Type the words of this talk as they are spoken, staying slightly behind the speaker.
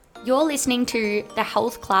You're listening to the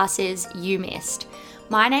health classes you missed.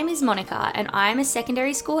 My name is Monica and I'm a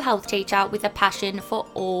secondary school health teacher with a passion for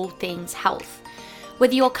all things health.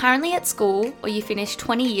 Whether you're currently at school or you finished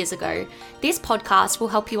 20 years ago, this podcast will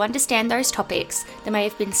help you understand those topics that may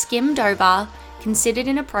have been skimmed over, considered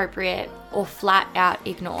inappropriate, or flat out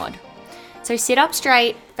ignored. So sit up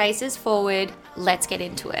straight, faces forward, let's get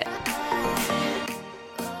into it.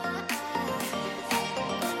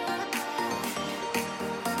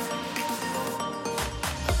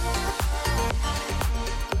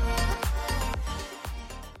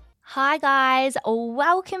 Hi guys,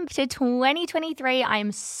 welcome to 2023. I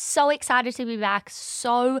am so excited to be back.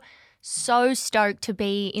 So stoked to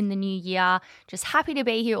be in the new year. Just happy to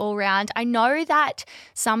be here all around. I know that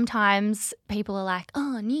sometimes people are like,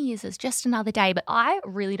 oh, New Year's is just another day, but I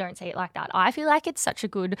really don't see it like that. I feel like it's such a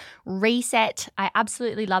good reset. I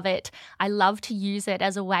absolutely love it. I love to use it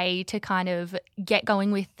as a way to kind of get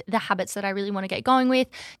going with the habits that I really want to get going with.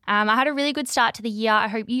 I had a really good start to the year. I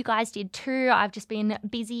hope you guys did too. I've just been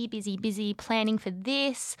busy planning for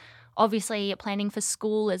this, obviously planning for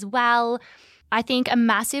school as well. I think a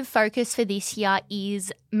massive focus for this year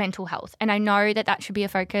is mental health. And I know that that should be a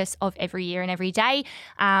focus of every year and every day.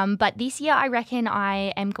 But this year, I reckon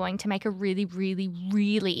I am going to make a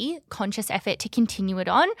really conscious effort to continue it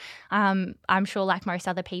on. I'm sure like most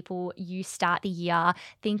other people, you start the year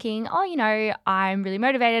thinking, oh, you know, I'm really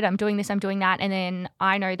motivated. I'm doing this, I'm doing that. And then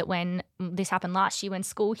I know that when this happened last year, when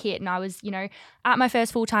school hit and I was, you know, at my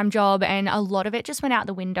first full-time job and a lot of it just went out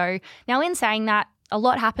the window. Now, in saying that, a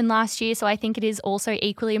lot happened last year, so I think it is also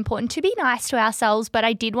equally important to be nice to ourselves. But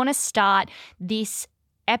I did want to start this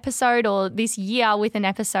episode or this year with an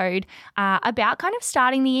episode about kind of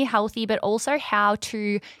starting the year healthy, but also how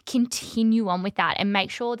to continue on with that and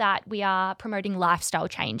make sure that we are promoting lifestyle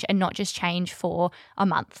change and not just change for a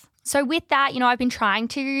month. So with that, you know, I've been trying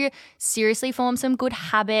to seriously form some good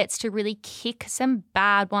habits to really kick some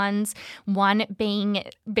bad ones. One being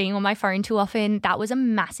on my phone too often. That was a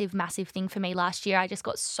massive thing for me last year. I just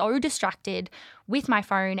got so distracted with my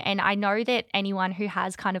phone. And I know that anyone who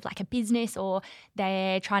has kind of like a business or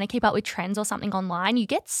they're trying to keep up with trends or something online, you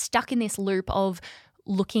get stuck in this loop of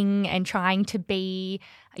looking and trying to be,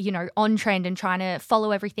 you know, on trend and trying to follow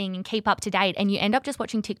everything and keep up to date. And you end up just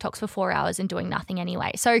watching TikToks for 4 hours and doing nothing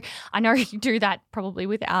anyway. So I know you do that probably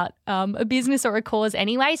without a business or a cause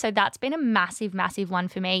anyway. So that's been a massive one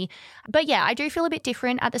for me. But yeah, I do feel a bit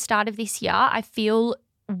different at the start of this year. I feel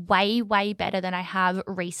way better than I have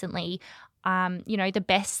recently. You know, the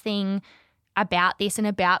best thing about this and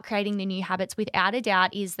about creating the new habits without a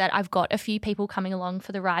doubt is that I've got a few people coming along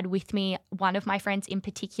for the ride with me. One of my friends in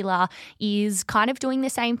particular is kind of doing the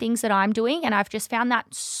same things that I'm doing, and I've just found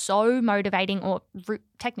that so motivating, or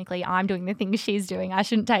technically I'm doing the things she's doing. I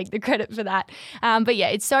shouldn't take the credit for that. But yeah,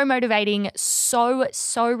 it's so motivating, so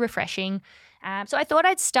refreshing. So I thought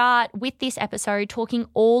I'd start with this episode talking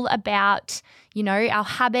all about, you know, our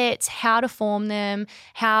habits, how to form them,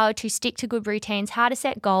 how to stick to good routines, how to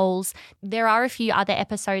set goals. There are a few other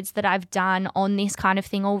episodes that I've done on this kind of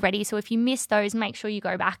thing already. So if you missed those, make sure you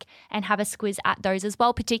go back and have a squiz at those as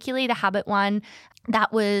well, particularly the habit one.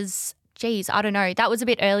 That was that was a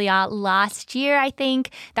bit earlier last year, I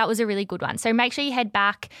think. That was a really good one. So make sure you head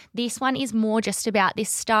back. This one is more just about this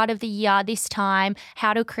start of the year, this time,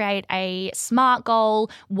 how to create a SMART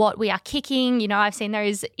goal, what we are kicking. You know, I've seen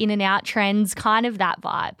those in and out trends, kind of that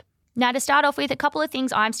vibe. Now, to start off with, a couple of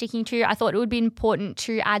things I'm sticking to. I thought it would be important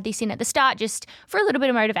to add this in at the start just for a little bit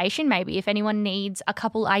of motivation, maybe if anyone needs a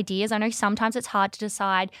couple ideas. I know sometimes it's hard to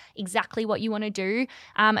decide exactly what you want to do.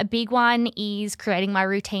 A big one is creating my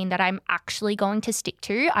routine that I'm actually going to stick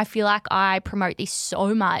to. I feel like I promote this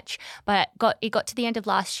so much, but it got to the end of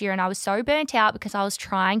last year and I was so burnt out because I was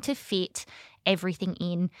trying to fit everything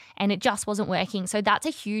in and it just wasn't working. So that's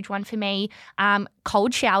a huge one for me.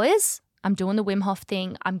 Cold showers. I'm doing the Wim Hof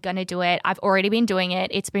thing. I'm going to do it. I've already been doing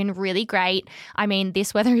it. It's been really great. I mean,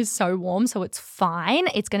 this weather is so warm, so it's fine.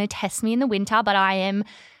 It's going to test me in the winter, but I am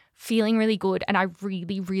feeling really good and I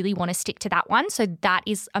really want to stick to that one. So that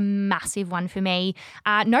is a massive one for me.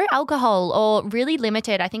 No alcohol or really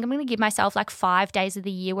limited. I think I'm going to give myself like 5 days of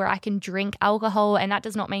the year where I can drink alcohol, and that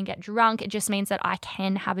does not mean get drunk. It just means that I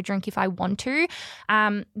can have a drink if I want to.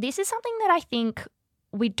 This is something that I think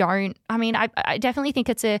I definitely think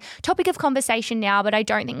it's a topic of conversation now, but I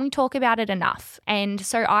don't think we talk about it enough. And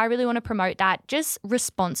so I really want to promote that, just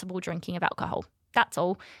responsible drinking of alcohol. That's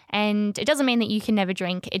all. And it doesn't mean that you can never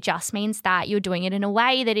drink. It just means that you're doing it in a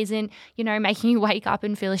way that isn't, making you wake up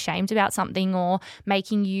and feel ashamed about something or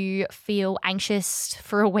making you feel anxious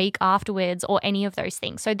for a week afterwards or any of those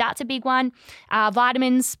things. So that's a big one.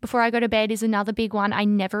 Vitamins before I go to bed is another big one. I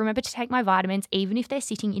never remember to take my vitamins, even if they're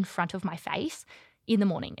sitting in front of my face in the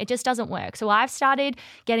morning. It just doesn't work. So I've started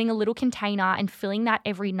getting a little container and filling that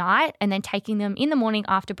every night and then taking them in the morning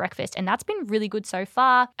after breakfast. And that's been really good so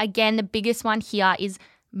far. Again, the biggest one here is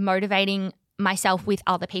motivating myself with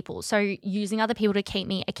other people. So using other people to keep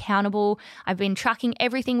me accountable. I've been tracking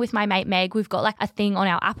everything with my mate Meg. We've got like a thing on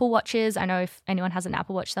our Apple Watches. I know if anyone has an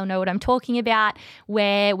Apple Watch, they'll know what I'm talking about,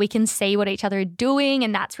 where we can see what each other are doing.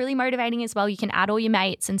 And that's really motivating as well. You can add all your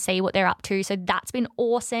mates and see what they're up to. So that's been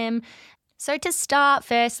awesome. So to start,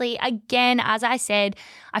 firstly, again, as I said,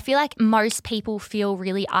 I feel like most people feel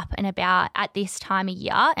really up and about at this time of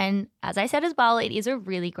year. And as I said as well, it is a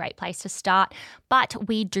really great place to start. But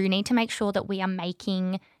we do need to make sure that we are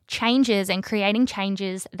making changes and creating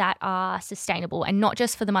changes that are sustainable, and not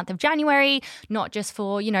just for the month of January, not just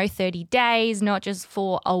for, 30 days, not just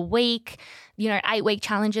for a week, 8-week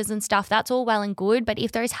challenges and stuff. That's all well and good. But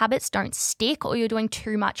if those habits don't stick or you're doing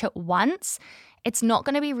too much at once, it's not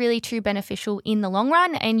going to be really too beneficial in the long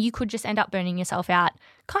run, and you could just end up burning yourself out,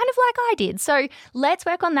 kind of like I did. So let's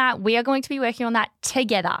work on that. We are going to be working on that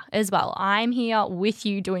together as well. I'm here with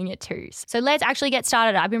you doing it too. So let's actually get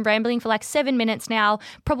started. I've been rambling for like 7 minutes now,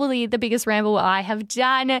 probably the biggest ramble I have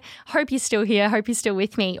done. Hope you're still here. Hope you're still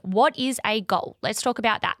with me. What is a goal? Let's talk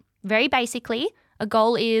about that. Very basically, a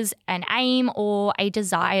goal is an aim or a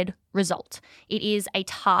desired result. It is a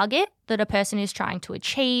target that a person is trying to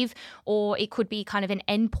achieve, or it could be kind of an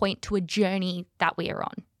endpoint to a journey that we are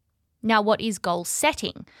on. Now, what is goal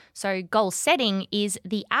setting? So goal setting is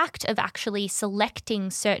the act of actually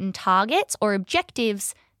selecting certain targets or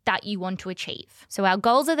objectives that you want to achieve. So our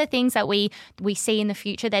goals are the things that we see in the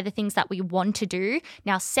future. They're the things that we want to do.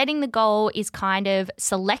 Now, setting the goal is kind of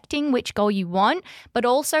selecting which goal you want, but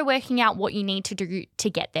also working out what you need to do to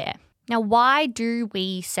get there. Now, why do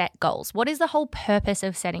we set goals? What is the whole purpose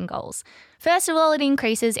of setting goals? First of all, it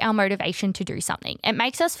increases our motivation to do something. It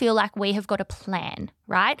makes us feel like we have got a plan,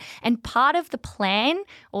 right? And part of the plan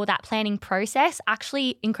or that planning process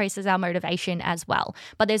actually increases our motivation as well.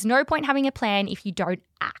 But there's no point having a plan if you don't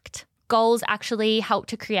act. Goals actually help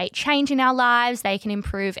to create change in our lives. They can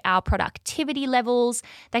improve our productivity levels.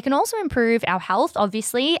 They can also improve our health,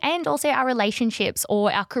 obviously, and also our relationships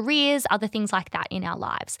or our careers, other things like that in our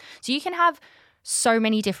lives. So you can have so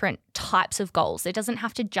many different types of goals. It doesn't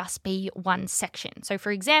have to just be one section. So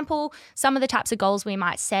for example, some of the types of goals we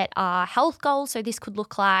might set are health goals. So this could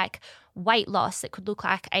look like weight loss. It could look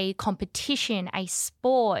like a competition, a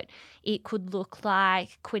sport. It could look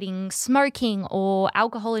like quitting smoking or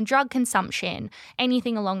alcohol and drug consumption,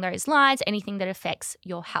 anything along those lines, anything that affects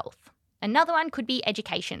your health. Another one could be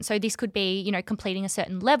education. So this could be, completing a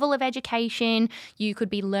certain level of education. You could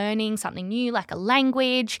be learning something new like a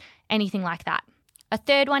language, anything like that. A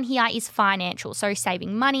third one here is financial. So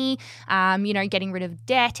saving money, getting rid of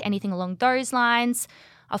debt, anything along those lines.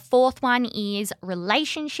 A fourth one is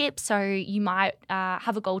relationships. So you might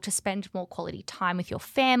have a goal to spend more quality time with your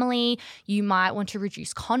family. You might want to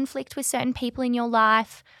reduce conflict with certain people in your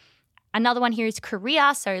life. Another one here is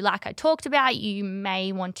career. So like I talked about, you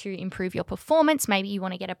may want to improve your performance. Maybe you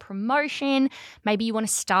want to get a promotion. Maybe you want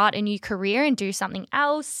to start a new career and do something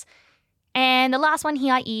else. And the last one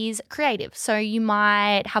here is creative. So you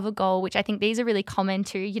might have a goal, which I think these are really common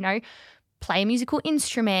to, play a musical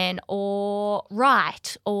instrument or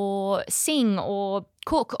write or sing or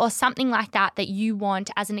cook or something like that you want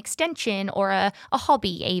as an extension or a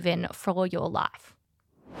hobby even for your life.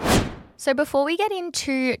 So before we get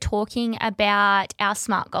into talking about our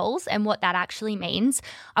SMART goals and what that actually means,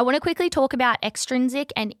 I want to quickly talk about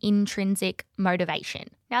extrinsic and intrinsic motivation.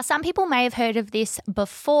 Now, some people may have heard of this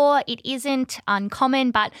before. It isn't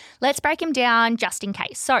uncommon, but let's break them down just in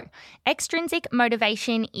case. So extrinsic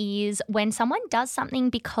motivation is when someone does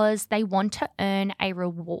something because they want to earn a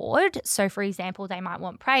reward. So for example, they might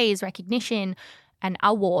want praise, recognition, an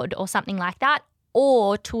award or something like that,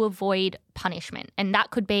 or to avoid punishment. And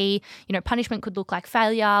that could be, punishment could look like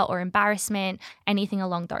failure or embarrassment, anything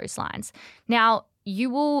along those lines. Now, you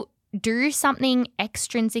will do something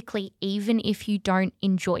extrinsically even if you don't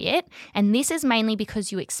enjoy it. And this is mainly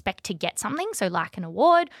because you expect to get something, so like an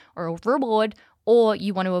award or a reward, or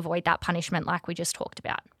you want to avoid that punishment like we just talked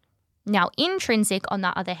about. Now, intrinsic, on the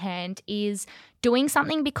other hand, is doing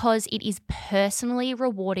something because it is personally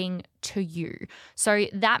rewarding to you. So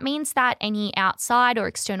that means that any outside or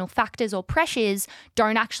external factors or pressures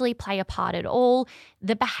don't actually play a part at all.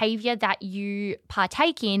 The behavior that you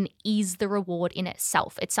partake in is the reward in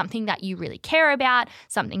itself. It's something that you really care about,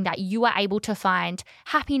 something that you are able to find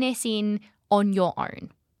happiness in on your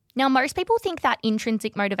own. Now, most people think that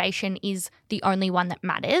intrinsic motivation is the only one that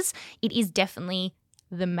matters. It is definitely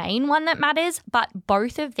the main one that matters, but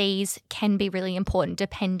both of these can be really important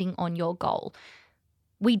depending on your goal.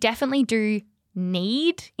 We definitely do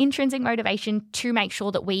need intrinsic motivation to make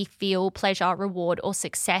sure that we feel pleasure, reward, or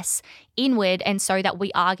success inward, and so that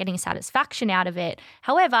we are getting satisfaction out of it.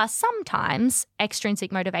 However, sometimes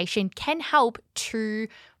extrinsic motivation can help to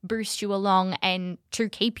boost you along and to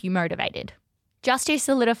keep you motivated. Just to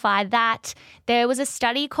solidify that, there was a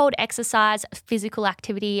study called Exercise, Physical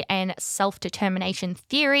Activity and Self-Determination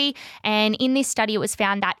Theory. And in this study, it was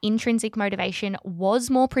found that intrinsic motivation was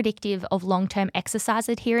more predictive of long-term exercise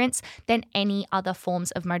adherence than any other forms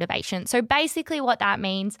of motivation. So basically what that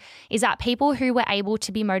means is that people who were able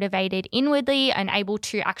to be motivated inwardly and able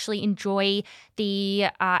to actually enjoy the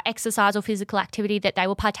exercise or physical activity that they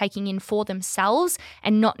were partaking in for themselves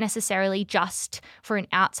and not necessarily just for an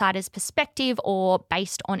outsider's perspective or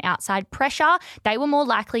based on outside pressure, they were more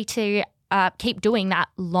likely to keep doing that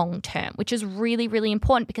long term, which is really, really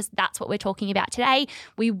important because that's what we're talking about today.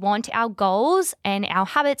 We want our goals and our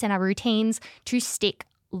habits and our routines to stick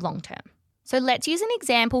long term. So let's use an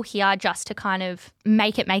example here just to kind of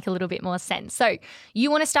make it make a little bit more sense. So you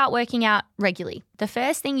want to start working out regularly. The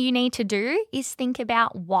first thing you need to do is think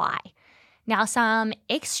about why. Now, some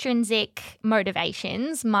extrinsic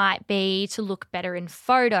motivations might be to look better in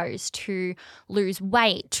photos, to lose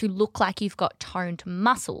weight, to look like you've got toned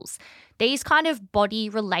muscles. These kind of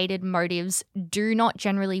body-related motives do not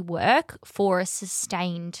generally work for a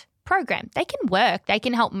sustained program. They can work, they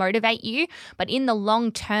can help motivate you, but in the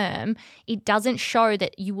long term, it doesn't show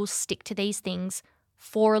that you will stick to these things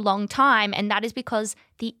for a long time, and that is because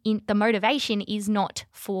the motivation is not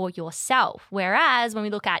for yourself. Whereas when we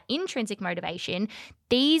look at intrinsic motivation,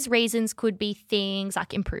 these reasons could be things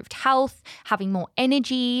like improved health, having more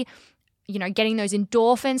energy, getting those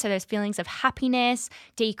endorphins, so those feelings of happiness,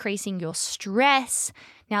 decreasing your stress.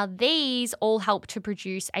 Now, these all help to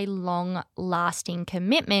produce a long-lasting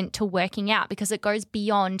commitment to working out because it goes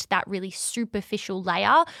beyond that really superficial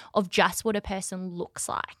layer of just what a person looks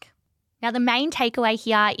like. Now, the main takeaway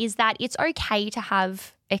here is that it's okay to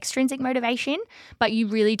have extrinsic motivation, but you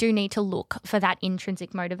really do need to look for that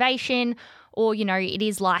intrinsic motivation, or, it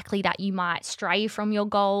is likely that you might stray from your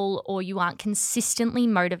goal or you aren't consistently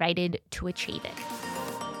motivated to achieve it.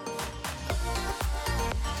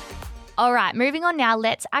 All right, moving on now,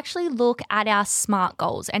 let's actually look at our SMART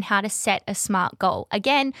goals and how to set a SMART goal.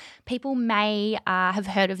 Again, people may have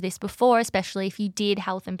heard of this before, especially if you did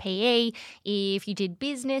health and PE, if you did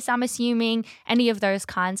business, I'm assuming, any of those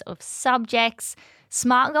kinds of subjects.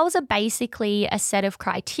 SMART goals are basically a set of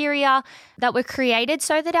criteria that were created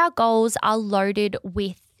so that our goals are loaded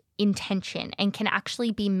with intention and can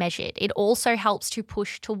actually be measured. It also helps to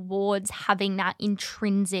push towards having that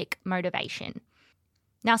intrinsic motivation.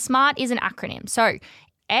 Now, SMART is an acronym. So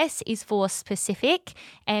S is for specific,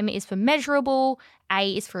 M is for measurable,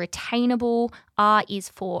 A is for attainable, R is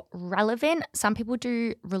for relevant. Some people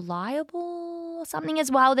do reliable or something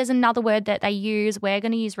as well. There's another word that they use. We're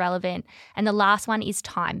going to use relevant. And the last one is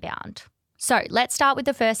time bound. So let's start with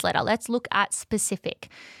the first letter. Let's look at specific.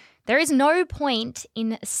 There is no point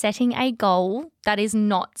in setting a goal that is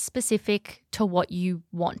not specific to what you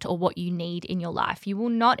want or what you need in your life. You will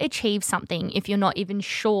not achieve something if you're not even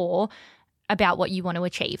sure about what you want to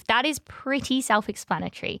achieve. That is pretty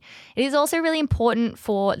self-explanatory. It is also really important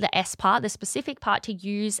for the S part, the specific part, to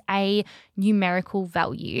use a numerical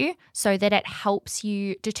value so that it helps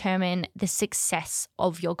you determine the success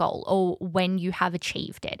of your goal or when you have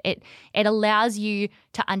achieved it. It allows you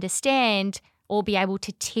to understand or be able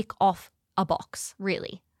to tick off a box,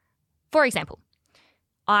 really. For example,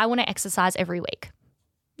 I want to exercise every week.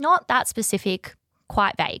 Not that specific,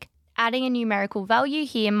 quite vague. Adding a numerical value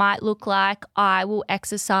here might look like I will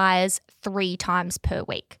exercise 3 times per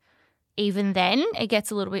week. Even then, it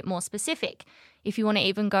gets a little bit more specific. If you want to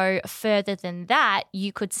even go further than that,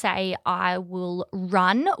 you could say I will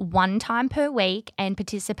run 1 time per week and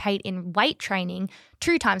participate in weight training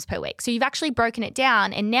 2 times per week. So you've actually broken it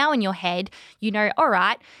down, and now in your head, all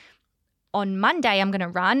right, on Monday I'm going to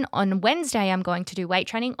run, on Wednesday I'm going to do weight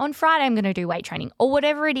training, on Friday I'm going to do weight training, or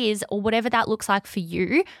whatever it is, or whatever that looks like for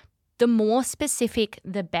you. The more specific,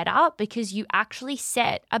 the better, because you actually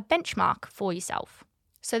set a benchmark for yourself.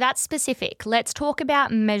 So that's specific. Let's talk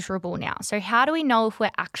about measurable now. So how do we know if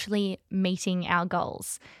we're actually meeting our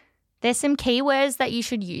goals? There's some keywords that you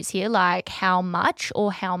should use here, like how much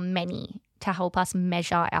or how many, to help us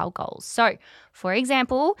measure our goals. So, for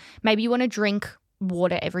example, maybe you want to drink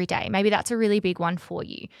water every day. Maybe that's a really big one for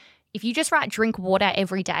you. If you just write drink water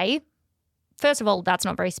every day, first of all, that's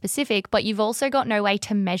not very specific, but you've also got no way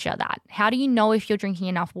to measure that. How do you know if you're drinking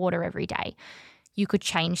enough water every day? You could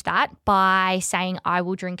change that by saying, I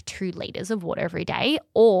will drink 2 liters of water every day.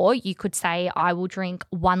 Or you could say, I will drink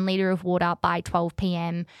 1 liter of water by 12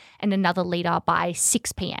 p.m. and another liter by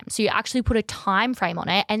 6 p.m. So you actually put a time frame on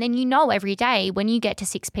it. And then you know every day when you get to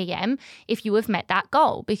 6 p.m. if you have met that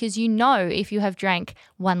goal, because you know if you have drank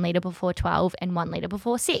 1 liter before 12 and 1 liter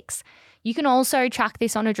before 6. You can also track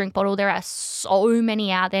this on a drink bottle. There are so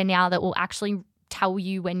many out there now that will actually tell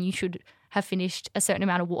you when you should have finished a certain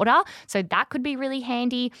amount of water. So that could be really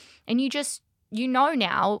handy. And you know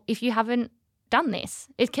now if you haven't done this.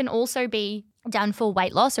 It can also be done for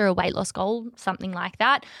weight loss or a weight loss goal, something like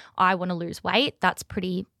that. I want to lose weight. That's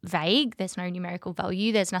pretty vague. There's no numerical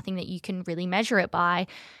value. There's nothing that you can really measure it by.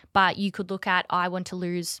 But you could look at, I want to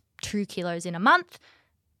lose 2 kilos in a month.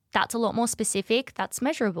 That's a lot more specific. That's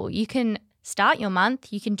measurable. You can start your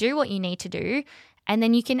month. You can do what you need to do. And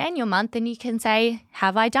then you can end your month and you can say,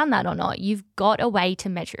 have I done that or not? You've got a way to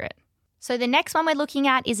measure it. So the next one we're looking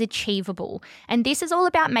at is achievable. And this is all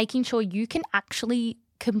about making sure you can actually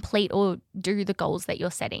complete or do the goals that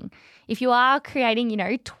you're setting. If you are creating,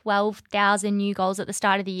 12,000 new goals at the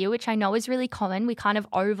start of the year, which I know is really common, we kind of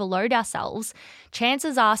overload ourselves,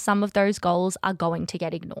 chances are some of those goals are going to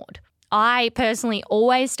get ignored. I personally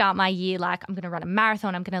always start my year like, I'm going to run a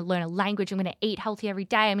marathon, I'm going to learn a language, I'm going to eat healthy every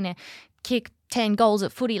day, I'm going to kick 10 goals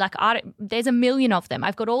at footy. There's a million of them.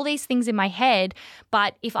 I've got all these things in my head,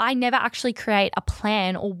 but if I never actually create a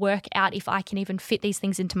plan or work out if I can even fit these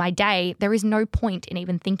things into my day, there is no point in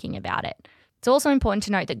even thinking about it. It's also important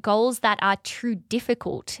to note that goals that are too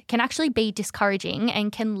difficult can actually be discouraging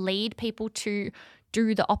and can lead people to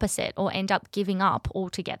do the opposite or end up giving up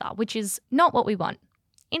altogether, which is not what we want.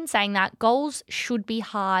 In saying that, goals should be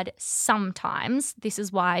hard sometimes. This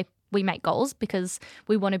is why we make goals, because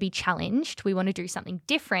we want to be challenged. We want to do something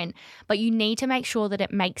different, but you need to make sure that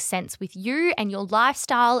it makes sense with you and your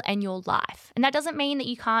lifestyle and your life. And that doesn't mean that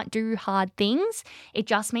you can't do hard things. It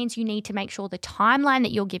just means you need to make sure the timeline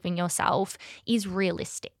that you're giving yourself is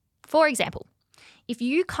realistic. For example, if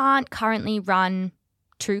you can't currently run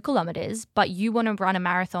 2 kilometers, but you want to run a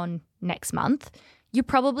marathon next month, you're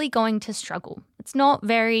probably going to struggle. It's not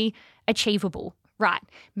very achievable. Right.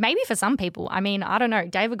 Maybe for some people, I don't know,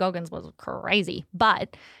 David Goggins was crazy,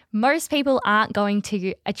 but most people aren't going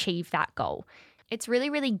to achieve that goal. It's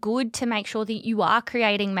really, really good to make sure that you are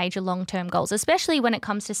creating major long-term goals, especially when it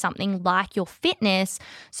comes to something like your fitness,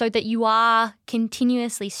 so that you are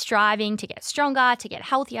continuously striving to get stronger, to get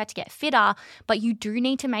healthier, to get fitter, but you do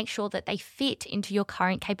need to make sure that they fit into your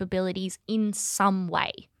current capabilities in some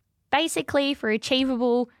way. Basically, for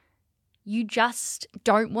achievable, you just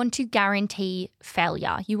don't want to guarantee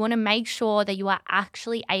failure. You want to make sure that you are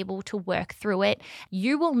actually able to work through it.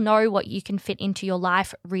 You will know what you can fit into your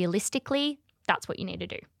life realistically. That's what you need to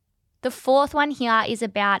do. The 4th one here is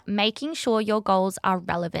about making sure your goals are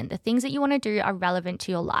relevant. The things that you want to do are relevant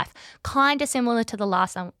to your life. Kind of similar to the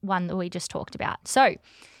last one that we just talked about. So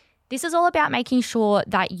this is all about making sure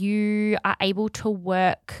that you are able to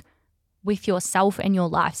work with yourself and your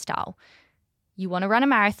lifestyle. You want to run a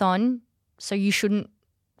marathon, so you shouldn't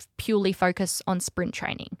purely focus on sprint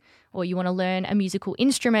training. Or you want to learn a musical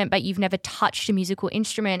instrument, but you've never touched a musical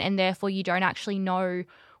instrument and therefore you don't actually know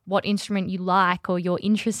what instrument you like or you're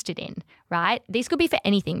interested in, right? This could be for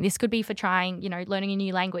anything. This could be for trying, learning a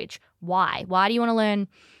new language. Why? Why do you want to learn,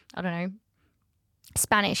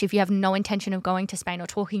 Spanish if you have no intention of going to Spain or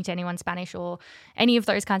talking to anyone Spanish or any of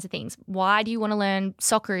those kinds of things? Why do you want to learn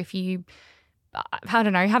soccer if you have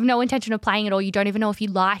no intention of playing it or you don't even know if you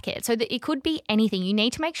like it? So that it could be anything. You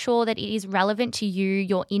need to make sure that it is relevant to you,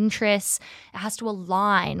 your interests. It has to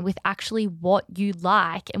align with actually what you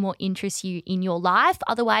like and what interests you in your life.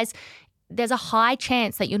 Otherwise, there's a high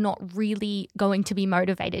chance that you're not really going to be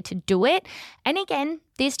motivated to do it. And again,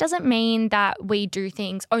 this doesn't mean that we do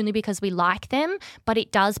things only because we like them, but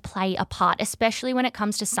it does play a part, especially when it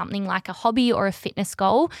comes to something like a hobby or a fitness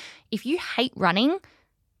goal. If you hate running,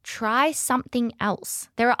 try something else.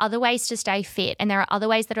 There are other ways to stay fit and there are other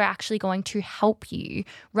ways that are actually going to help you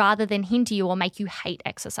rather than hinder you or make you hate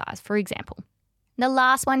exercise, for example. The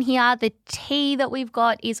last one here, the T that we've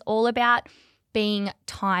got, is all about being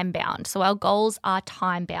time bound. So our goals are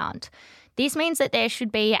time bound. This means that there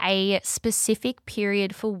should be a specific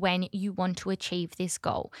period for when you want to achieve this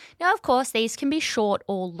goal. Now, of course, these can be short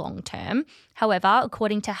or long term. However,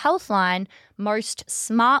 according to Healthline, most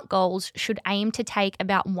SMART goals should aim to take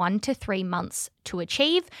about 1 to 3 months to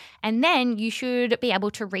achieve, and then you should be able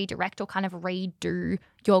to redirect or kind of redo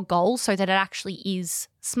your goal so that it actually is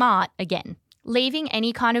SMART again. Leaving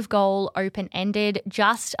any kind of goal open-ended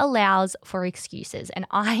just allows for excuses, and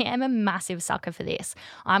I am a massive sucker for this.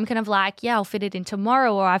 I'm kind of like, yeah, I'll fit it in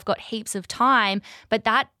tomorrow, or I've got heaps of time, but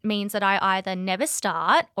that means that I either never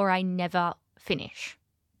start or I never finish.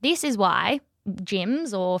 This is why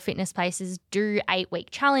gyms or fitness places do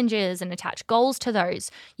 8-week challenges and attach goals to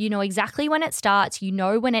those. You know exactly when it starts, you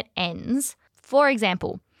know when it ends. For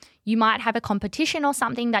example, you might have a competition or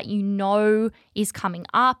something that you know is coming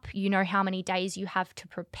up. You know how many days you have to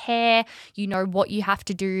prepare. You know what you have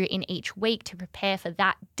to do in each week to prepare for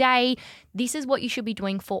that day. This is what you should be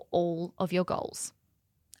doing for all of your goals.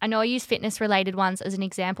 I know I use fitness-related ones as an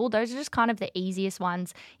example. Those are just kind of the easiest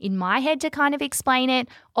ones in my head to kind of explain it.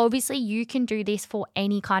 Obviously, you can do this for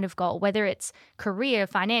any kind of goal, whether it's career,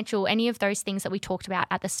 financial, any of those things that we talked about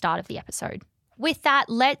at the start of the episode. With that,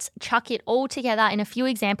 let's chuck it all together in a few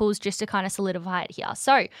examples just to kind of solidify it here.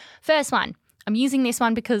 So, first one, I'm using this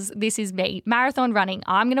one because this is me, marathon running.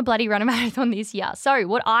 I'm going to bloody run a marathon this year. So,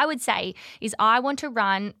 what I would say is I want to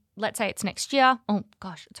run, let's say it's next year. Oh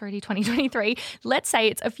gosh, it's already 2023. Let's say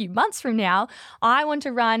it's a few months from now. I want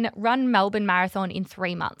to run Melbourne Marathon in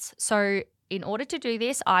 3 months. So, in order to do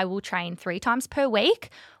this, I will train 3 times per week.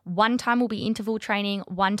 1 time will be interval training,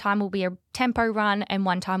 1 time will be a tempo run, and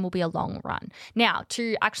 1 time will be a long run. Now,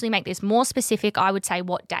 to actually make this more specific, I would say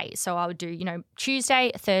what days. So I would do,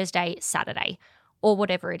 Tuesday, Thursday, Saturday, or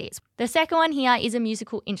whatever it is. The second one here is a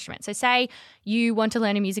musical instrument. So say you want to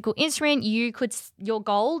learn a musical instrument, your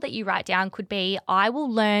goal that you write down could be, I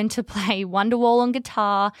will learn to play Wonderwall on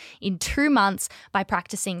guitar in 2 months by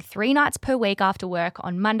practicing 3 nights per week after work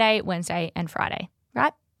on Monday, Wednesday, and Friday,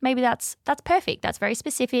 right? Maybe that's perfect. That's very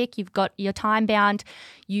specific. You've got your time bound.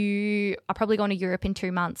 You are probably going to Europe in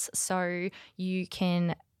 2 months, so you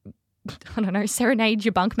can, I don't know, serenade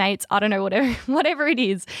your bunkmates. I don't know, whatever it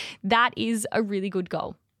is. That is a really good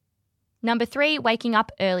goal. Number 3, waking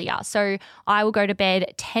up earlier. So I will go to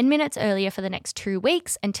bed 10 minutes earlier for the next 2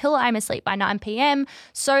 weeks until I'm asleep by 9 p.m.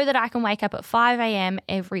 so that I can wake up at 5 a.m.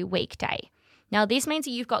 every weekday. Now, this means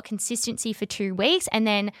that you've got consistency for 2 weeks, and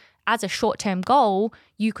then as a short-term goal,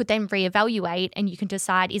 you could then reevaluate and you can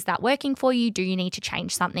decide, is that working for you? Do you need to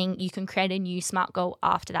change something? You can create a new SMART goal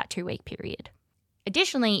after that 2-week period.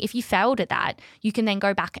 Additionally, if you failed at that, you can then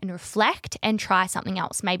go back and reflect and try something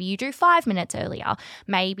else. Maybe you do 5 minutes earlier.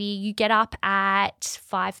 Maybe you get up at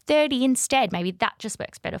 5:30 instead. Maybe that just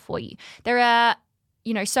works better for you. There are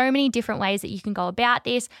so many different ways that you can go about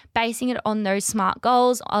this. Basing it on those SMART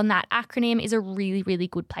goals, on that acronym, is a really, really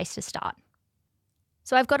good place to start.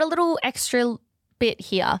 So I've got a little extra bit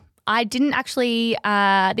here. I didn't actually,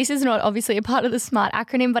 this is not obviously a part of the SMART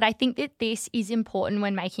acronym, but I think that this is important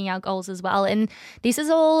when making our goals as well. And this is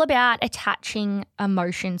all about attaching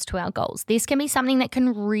emotions to our goals. This can be something that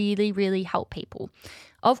can really, really help people.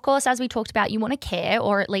 Of course, as we talked about, you want to care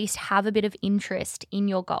or at least have a bit of interest in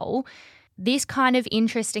your goal. This kind of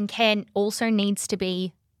interest and care also needs to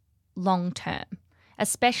be long-term,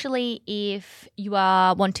 especially if you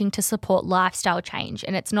are wanting to support lifestyle change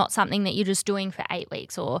and it's not something that you're just doing for 8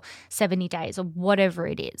 weeks or 70 days or whatever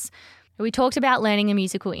it is. We talked about learning a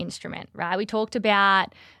musical instrument, right? We talked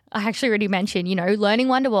about, I actually already mentioned, learning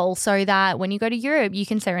Wonderwall so that when you go to Europe, you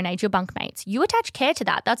can serenade your bunkmates. You attach care to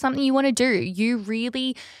that. That's something you want to do.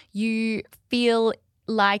 You feel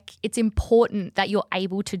like it's important that you're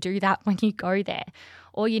able to do that when you go there.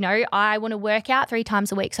 Or, I want to work out 3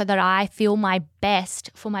 times a week so that I feel my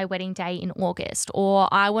best for my wedding day in August. Or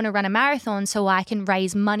I want to run a marathon so I can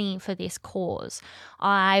raise money for this cause.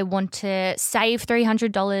 I want to save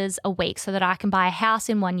 $300 a week so that I can buy a house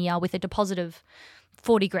in 1 year with a deposit of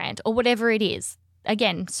 40 grand or whatever it is.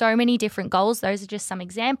 Again, so many different goals. Those are just some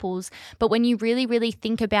examples. But when you really, really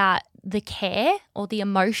think about the care or the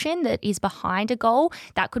emotion that is behind a goal,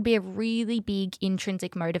 that could be a really big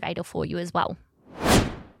intrinsic motivator for you as well.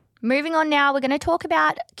 Moving on now, we're going to talk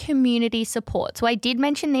about community support. So I did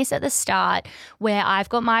mention this at the start where I've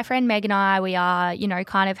got my friend Meg and I, we are,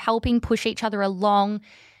 kind of helping push each other along.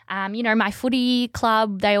 My footy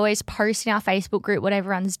club, they always post in our Facebook group what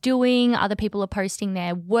everyone's doing. Other people are posting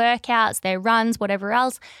their workouts, their runs, whatever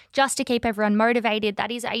else, just to keep everyone motivated.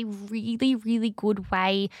 That is a really, really good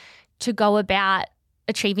way to go about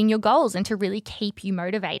achieving your goals and to really keep you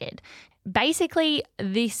motivated. basically,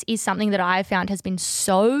 this is something that I found has been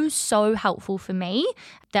so helpful for me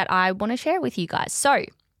that I want to share with you guys. So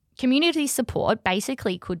community support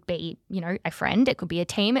basically could be, a friend, it could be a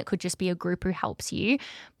team, it could just be a group who helps you,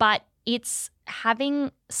 but it's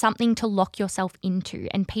having something to lock yourself into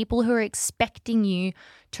and people who are expecting you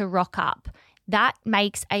to rock up. That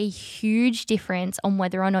makes a huge difference on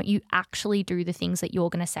whether or not you actually do the things that you're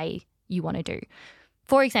going to say you want to do.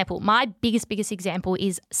 For example, my biggest example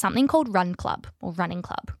is something called Run Club or Running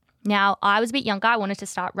Club. Now, I was a bit younger. I wanted to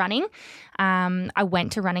start running. I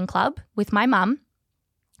went to Running Club with my mum.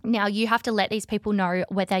 Now, you have to let these people know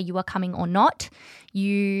whether you are coming or not.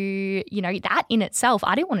 That in itself,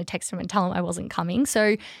 I didn't want to text them and tell them I wasn't coming.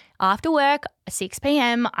 So after work, 6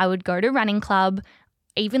 p.m., I would go to Running Club.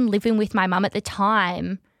 Even living with my mum at the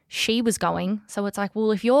time, she was going. So it's like,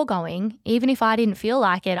 well, if you're going, even if I didn't feel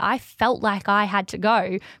like it, I felt like I had to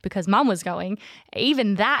go because mum was going.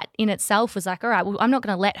 Even that in itself was like, all right, well, I'm not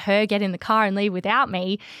going to let her get in the car and leave without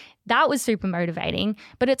me. That was super motivating.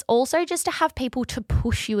 But it's also just to have people to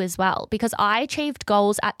push you as well, because I achieved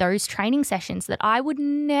goals at those training sessions that I would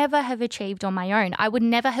never have achieved on my own. I would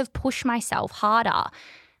never have pushed myself harder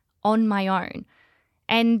on my own.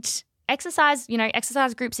 And exercise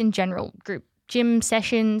groups in general, group gym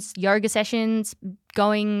sessions, yoga sessions,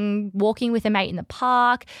 walking with a mate in the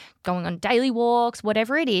park, going on daily walks,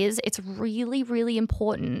 whatever it is, it's really, really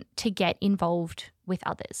important to get involved with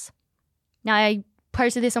others. Now, I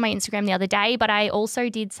posted this on my Instagram the other day, but I also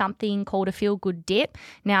did something called a feel good dip.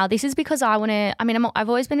 Now, this is because I've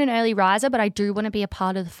always been an early riser, but I do want to be a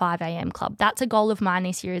part of the 5 a.m. club. That's a goal of mine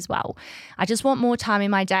this year as well. I just want more time in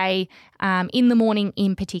my day, in the morning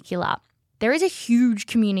in particular. There is a huge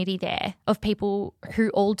community there of people who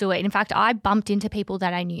all do it. In fact, I bumped into people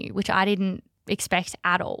that I knew, which I didn't expect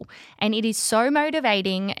at all. And it is so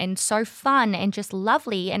motivating and so fun and just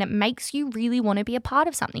lovely, and it makes you really want to be a part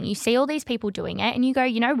of something. You see all these people doing it and you go,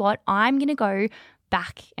 you know what, I'm going to go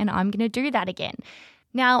back and I'm going to do that again.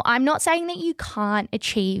 Now, I'm not saying that you can't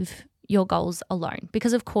achieve your goals alone,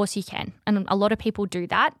 because of course you can. And a lot of people do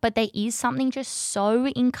that, but there is something just so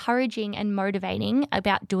encouraging and motivating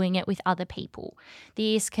about doing it with other people.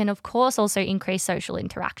 This can, of course, also increase social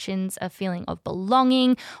interactions, a feeling of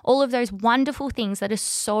belonging, all of those wonderful things that are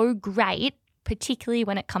so great, particularly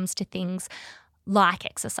when it comes to things like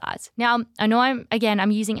exercise. Now, I know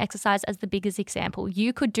I'm using exercise as the biggest example.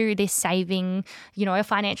 You could do this saving, a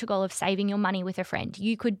financial goal of saving your money with a friend.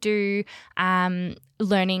 You could do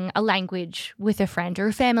learning a language with a friend or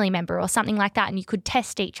a family member or something like that, and you could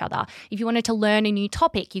test each other. If you wanted to learn a new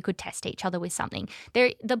topic, you could test each other with something.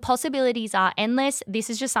 The possibilities are endless. This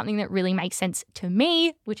is just something that really makes sense to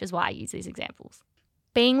me, which is why I use these examples.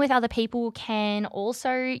 Being with other people can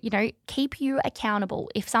also, keep you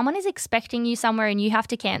accountable. If someone is expecting you somewhere and you have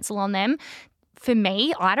to cancel on them, for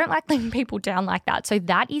me, I don't like letting people down like that. So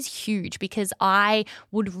that is huge, because I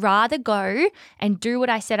would rather go and do what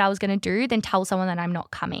I said I was going to do than tell someone that I'm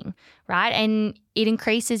not coming, right? And it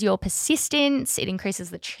increases your persistence. It increases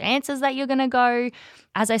the chances that you're going to go.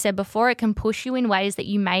 As I said before, it can push you in ways that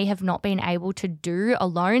you may have not been able to do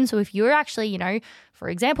alone. So if you're actually, for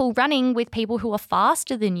example, running with people who are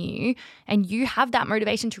faster than you and you have that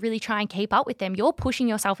motivation to really try and keep up with them, you're pushing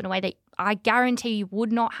yourself in a way that I guarantee you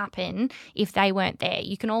would not happen if they weren't there.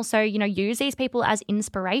 You can also, use these people as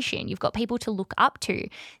inspiration. You've got people to look up to.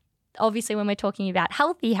 Obviously, when we're talking about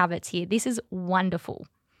healthy habits here, this is wonderful.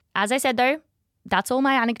 As I said, though, that's all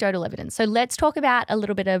my anecdotal evidence. So let's talk about a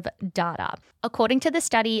little bit of data. According to the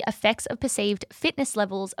study, effects of perceived fitness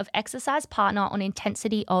levels of exercise partner on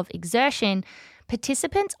intensity of exertion,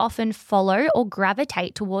 participants often follow or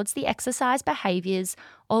gravitate towards the exercise behaviours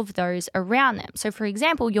of those around them. So for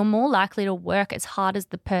example, you're more likely to work as hard as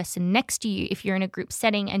the person next to you if you're in a group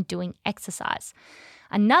setting and doing exercise.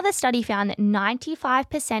 Another study found that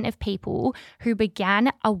 95% of people who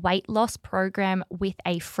began a weight loss program with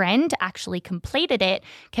a friend actually completed it,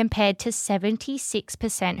 compared to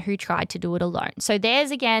 76% who tried to do it alone. So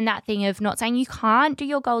there's again that thing of not saying you can't do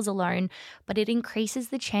your goals alone, but it increases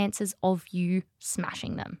the chances of you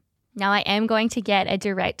smashing them. Now, I am going to get a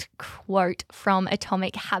direct quote from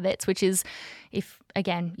Atomic Habits, which is, if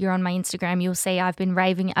again you're on my Instagram, you'll see I've been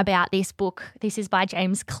raving about this book. This is by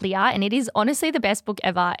James Clear, and it is honestly the best book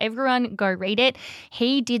ever. Everyone go read it.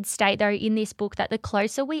 He did state, though, in this book that the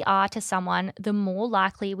closer we are to someone, the more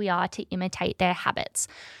likely we are to imitate their habits.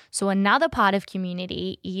 So another part of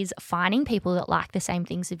community is finding people that like the same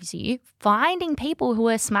things as you, finding people who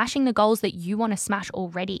are smashing the goals that you want to smash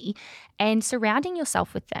already, and surrounding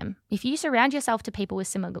yourself with them. If you surround yourself to people with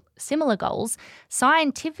similar goals,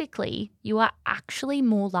 scientifically, you are actually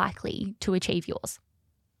more likely to achieve yours.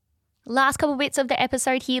 Last couple bits of the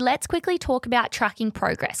episode here, let's quickly talk about tracking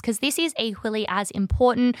progress because this is equally as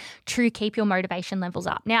important to keep your motivation levels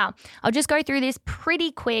up. Now, I'll just go through this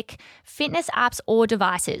pretty quick. Fitness apps or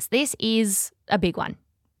devices. This is a big one.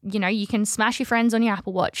 You know, you can smash your friends on your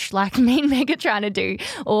Apple Watch like me and Meg are trying to do,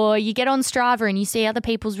 or you get on Strava and you see other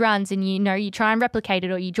people's runs and you try and replicate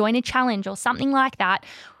it, or you join a challenge or something like that.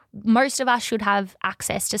 Most of us should have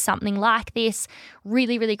access to something like this.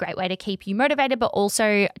 Really, really great way to keep you motivated, but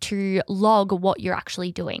also to log what you're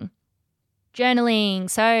actually doing. Journaling,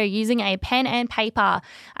 so using a pen and paper.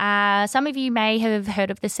 Some of you may have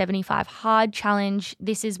heard of the 75 Hard Challenge.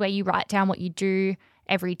 This is where you write down what you do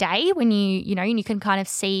every day when you can kind of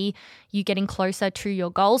see you getting closer to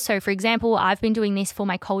your goals. So for example, I've been doing this for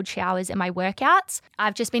my cold showers and my workouts.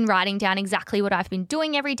 I've just been writing down exactly what I've been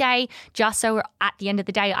doing every day, just so at the end of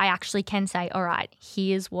the day, I actually can say, all right,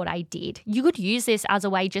 here's what I did. You could use this as a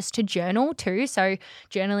way just to journal too. So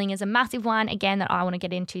journaling is a massive one, again, that I want to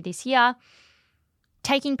get into this year.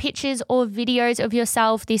 Taking pictures or videos of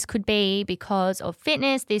yourself. This could be because of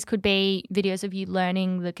fitness. This could be videos of you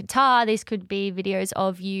learning the guitar. This could be videos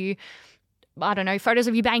of you, photos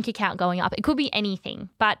of your bank account going up. It could be anything,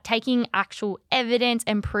 but taking actual evidence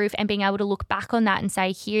and proof and being able to look back on that and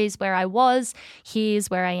say, here's where I was, here's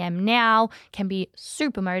where I am now, can be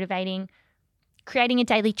super motivating. Creating a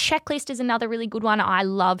daily checklist is another really good one. I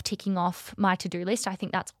love ticking off my to-do list. I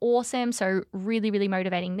think that's awesome. So really, really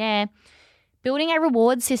motivating there. Building a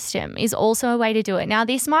reward system is also a way to do it. Now,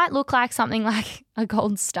 this might look like something like a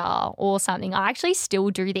gold star or something. I actually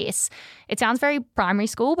still do this. It sounds very primary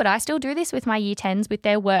school, but I still do this with my year 10s with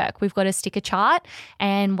their work. We've got a sticker chart,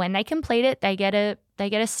 and when they complete it, they get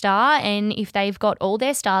a star. And if they've got all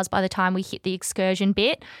their stars by the time we hit the excursion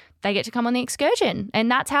bit, they get to come on the excursion.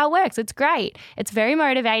 And that's how it works. It's great. It's very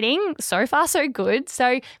motivating. So far, so good.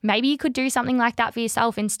 So maybe you could do something like that for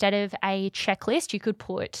yourself. Instead of a checklist, you could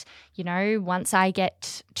put, once I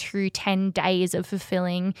get to 10 days of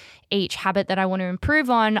fulfilling each habit that I want to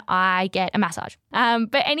improve on, I get a massage.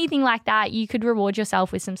 But anything like that, you could reward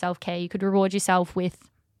yourself with some self-care. You could reward yourself with,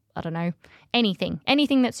 anything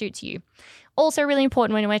that suits you. Also really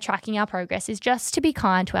important when we're tracking our progress is just to be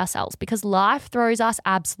kind to ourselves, because life throws us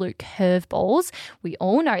absolute curveballs. We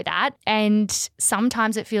all know that. And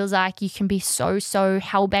sometimes it feels like you can be so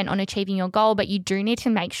hell-bent on achieving your goal, but you do need to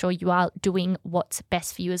make sure you are doing what's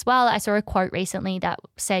best for you as well. I saw a quote recently that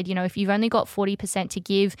said, if you've only got 40% to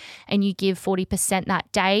give and you give 40%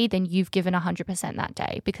 that day, then you've given 100% that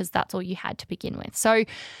day, because that's all you had to begin with. So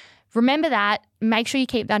remember that. Make sure you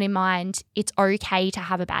keep that in mind. It's okay to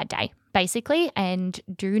have a bad day, basically, and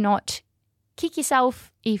do not kick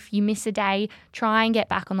yourself if you miss a day. Try and get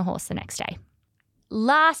back on the horse the next day.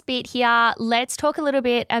 Last bit here, let's talk a little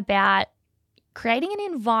bit about creating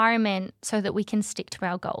an environment so that we can stick to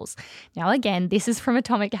our goals. Now, again, this is from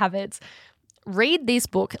Atomic Habits. Read this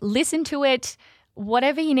book, listen to it,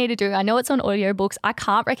 whatever you need to do. I know it's on audiobooks. I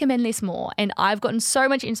can't recommend this more. And I've gotten so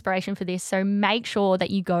much inspiration for this. So make sure that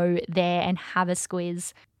you go there and have a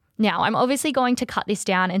squiz. Now, I'm obviously going to cut this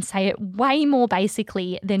down and say it way more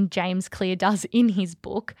basically than James Clear does in his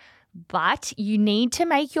book, but you need to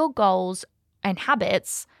make your goals and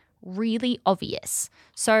habits really obvious.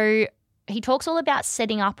 So he talks all about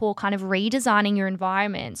setting up or kind of redesigning your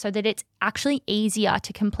environment so that it's actually easier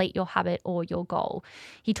to complete your habit or your goal.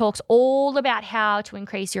 He talks all about how to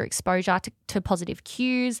increase your exposure to positive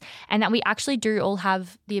cues, and that we actually do all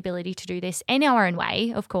have the ability to do this in our own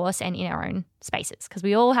way, of course, and in our own spaces, because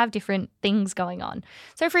we all have different things going on.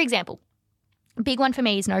 So for example, a big one for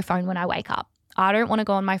me is no phone when I wake up. I don't want to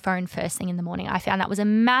go on my phone first thing in the morning. I found that was a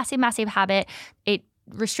massive, massive habit. It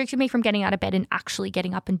restricted me from getting out of bed and actually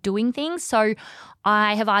getting up and doing things. So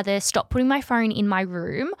I have either stopped putting my phone in my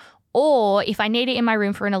room, or if I need it in my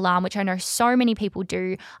room for an alarm, which I know so many people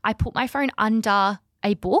do, I put my phone under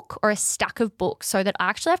a book or a stack of books so that I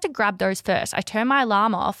actually have to grab those first. I turn my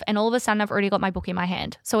alarm off and all of a sudden I've already got my book in my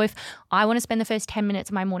hand. So if I want to spend the first 10 minutes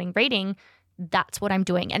of my morning reading, that's what I'm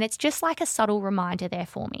doing. And it's just like a subtle reminder there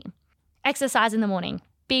for me. Exercise in the morning,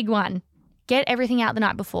 big one. Get everything out the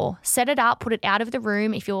night before. Set it up, put it out of the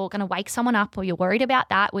room. If you're going to wake someone up or you're worried about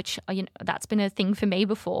that, which that's been a thing for me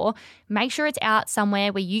before, make sure it's out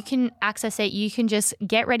somewhere where you can access it. You can just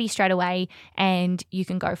get ready straight away and you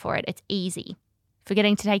can go for it. It's easy.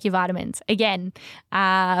 Forgetting to take your vitamins. Again,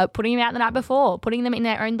 putting them out the night before, putting them in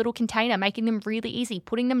their own little container, making them really easy,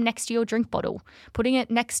 putting them next to your drink bottle, putting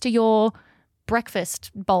it next to your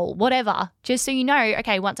breakfast bowl, whatever, just so you know,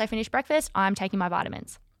 okay, once I finish breakfast, I'm taking my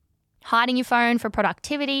vitamins. Hiding your phone for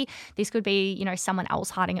productivity. This could be, someone else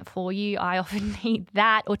hiding it for you. I often need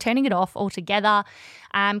that, or turning it off altogether.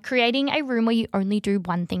 Creating a room where you only do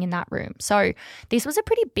one thing in that room. So this was a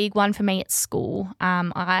pretty big one for me at school.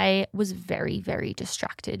 I was very, very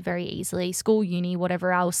distracted very easily. School, uni,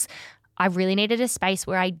 whatever else. I really needed a space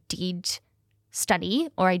where I did study,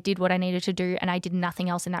 or I did what I needed to do, and I did nothing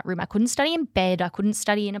else in that room. I couldn't study in bed. I couldn't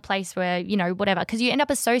study in a place where, whatever, because you end up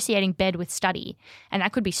associating bed with study, and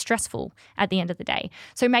that could be stressful at the end of the day.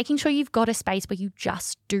 So making sure you've got a space where you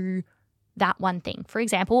just do that one thing. For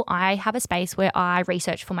example, I have a space where I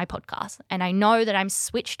research for my podcast, and I know that I'm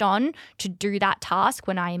switched on to do that task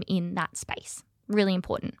when I am in that space. Really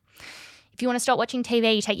important. If you want to stop watching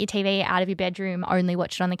TV, take your TV out of your bedroom, only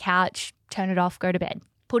watch it on the couch, turn it off, go to bed.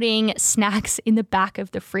 Putting snacks in the back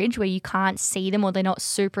of the fridge where you can't see them, or they're not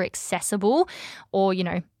super accessible, or,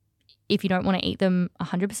 if you don't want to eat them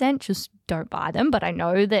 100%, just don't buy them. But I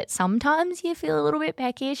know that sometimes you feel a little bit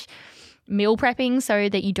peckish. Meal prepping so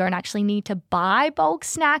that you don't actually need to buy bulk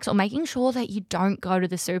snacks, or making sure that you don't go to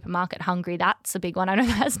the supermarket hungry. That's a big one. I know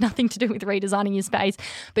that has nothing to do with redesigning your space,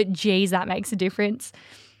 but geez, that makes a difference.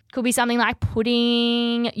 Could be something like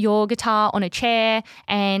putting your guitar on a chair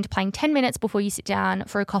and playing 10 minutes before you sit down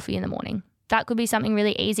for a coffee in the morning. That could be something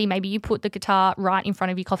really easy. Maybe you put the guitar right in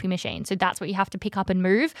front of your coffee machine. So that's what you have to pick up and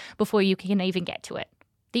move before you can even get to it.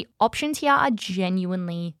 The options here are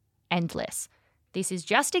genuinely endless. This is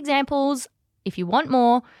just examples. If you want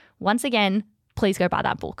more, once again, please go buy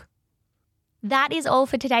that book. That is all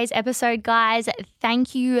for today's episode, guys.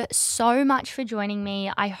 Thank you so much for joining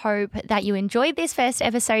me. I hope that you enjoyed this first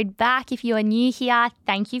episode back. If you are new here,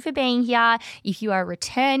 thank you for being here. If you are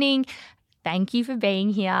returning, thank you for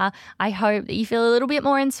being here. I hope that you feel a little bit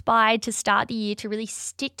more inspired to start the year to really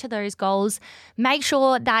stick to those goals. Make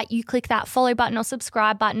sure that you click that follow button or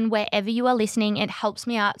subscribe button wherever you are listening. It helps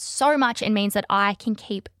me out so much and means that I can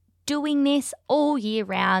keep doing this all year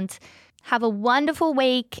round. Have a wonderful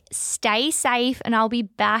week, stay safe, and I'll be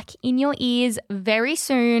back in your ears very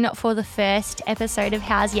soon for the first episode of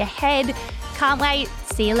How's Your Head. Can't wait.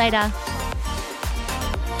 See you later.